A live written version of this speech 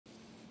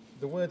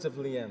The words of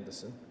Lee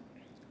Anderson,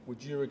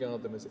 would you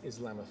regard them as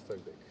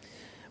Islamophobic?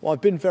 Well, I've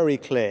been very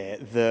clear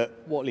that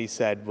what Lee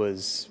said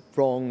was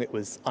wrong, it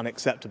was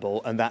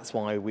unacceptable, and that's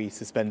why we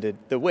suspended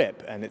the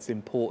whip. And it's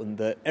important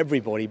that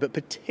everybody, but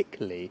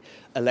particularly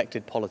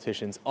elected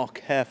politicians, are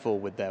careful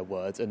with their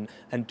words and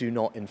do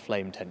not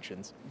inflame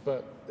tensions.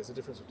 But there's a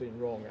difference between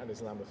wrong and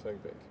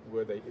Islamophobic.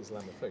 Were they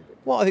Islamophobic?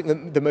 Well, I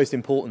think the most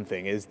important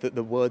thing is that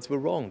the words were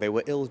wrong. They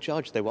were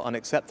ill-judged, they were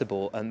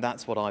unacceptable, and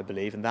that's what I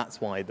believe, and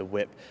that's why the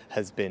whip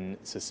has been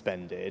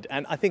suspended.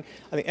 And I think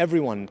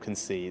everyone can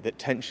see that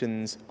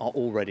tensions are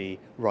already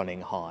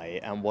running high,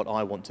 and what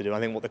I want to do,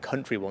 I think what the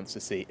country wants to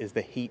see, is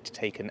the heat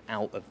taken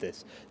out of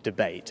this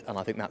debate, and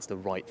I think that's the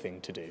right thing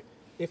to do.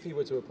 If he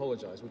were to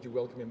apologise, would you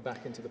welcome him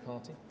back into the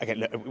party? Again,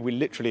 look, we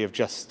literally have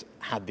just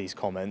had these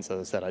comments. As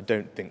I said, I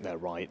don't think they're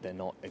right, they're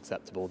not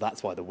acceptable.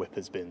 That's why the whip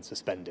has been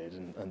suspended,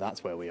 and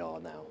that's where we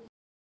are now.